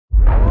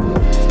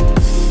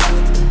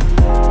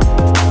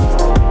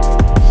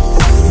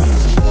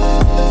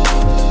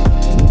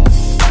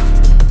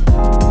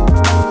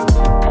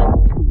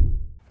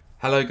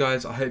Hello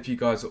guys, I hope you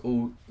guys are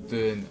all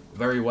doing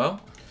very well.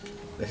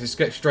 Let's just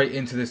get straight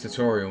into this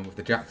tutorial with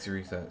the Jakze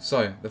reset.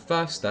 So, the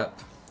first step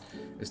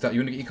is that you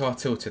want to get your car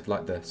tilted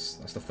like this.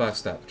 That's the first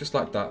step, just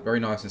like that, very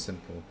nice and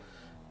simple.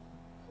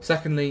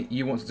 Secondly,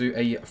 you want to do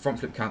a front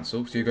flip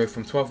cancel, so you go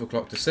from 12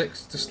 o'clock to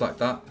 6, just like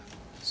that.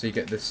 So you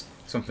get this,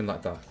 something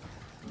like that.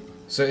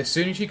 So as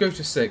soon as you go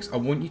to 6, I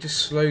want you to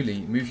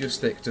slowly move your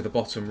stick to the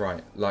bottom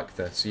right, like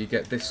this. So you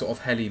get this sort of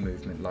heli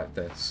movement like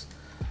this.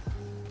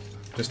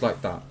 Just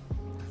like that.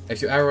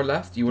 If your arrow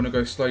left, you want to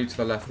go slowly to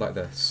the left like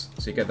this.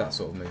 So you get that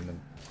sort of movement.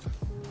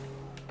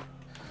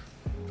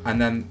 And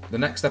then the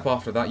next step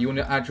after that, you want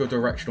to add your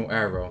directional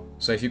arrow.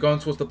 So if you're going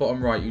towards the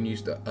bottom right, you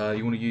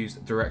want to use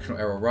directional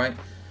arrow right,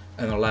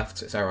 and on the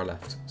left, it's arrow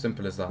left.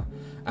 Simple as that.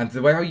 And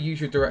the way how you use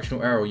your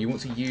directional arrow, you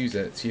want to use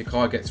it so your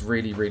car gets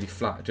really, really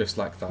flat, just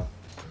like that.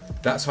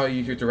 That's how you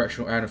use your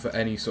directional arrow for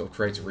any sort of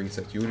creative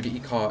reset. You want to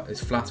get your car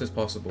as flat as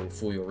possible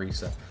for your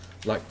reset,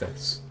 like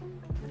this.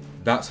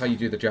 That's how you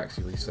do the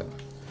Jakze reset.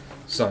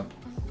 So,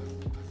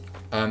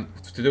 to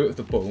do it with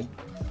the ball,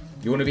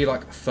 you want to be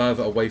like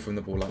further away from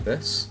the ball like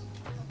this,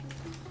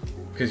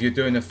 because you're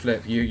doing a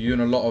flip. You're doing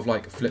a lot of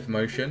like flip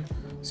motion,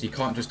 so you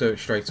can't just do it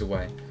straight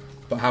away.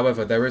 But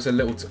however, there is a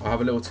little. I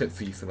have a little tip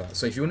for you for that.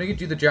 So if you want to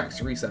do the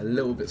Jakze reset a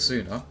little bit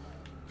sooner,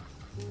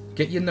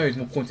 get your nose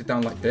more pointed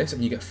down like this,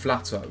 and you get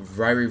flatter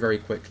very, very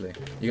quickly.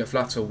 You get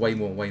flatter way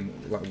more.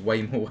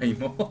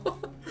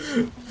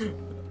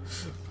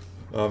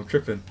 Oh, I'm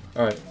tripping.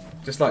 All right,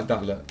 just like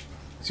that. Look.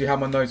 See how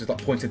my nose is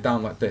like pointed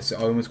down like this? I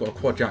almost got a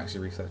quad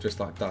Jakze reset, just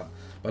like that.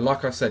 But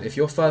like I said, if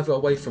you're further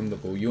away from the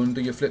ball, you want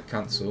to do your flip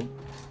cancel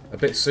a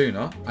bit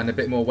sooner and a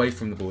bit more away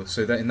from the ball,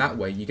 so that in that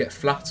way you get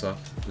flatter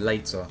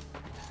later.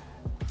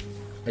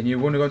 And you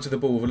want to go into the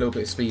ball with a little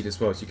bit of speed as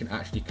well, so you can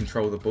actually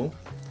control the ball.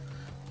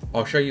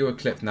 I'll show you a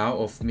clip now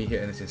of me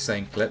hitting this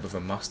insane clip with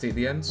a musty at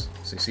the end,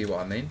 so you see what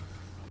I mean.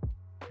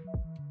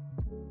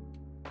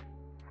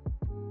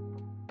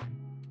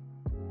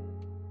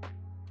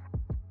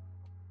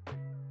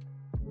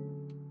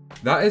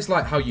 That is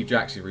like how you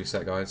Jakze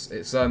reset, guys.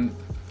 It's I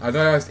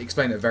know I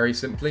explained it very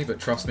simply, but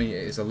trust me,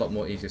 it is a lot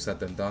more easier said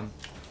than done.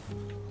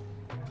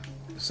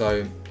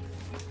 So,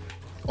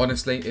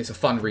 honestly, it's a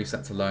fun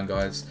reset to learn,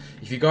 guys.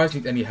 If you guys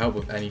need any help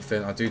with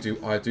anything, I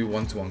do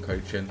one-to-one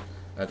coaching.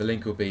 The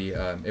link will be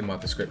in my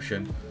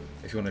description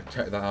if you want to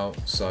check that out.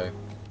 So,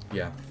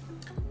 yeah.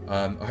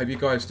 I hope you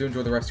guys do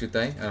enjoy the rest of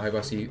your day, and I hope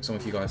I see some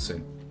of you guys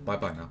soon.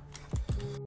 Bye-bye now.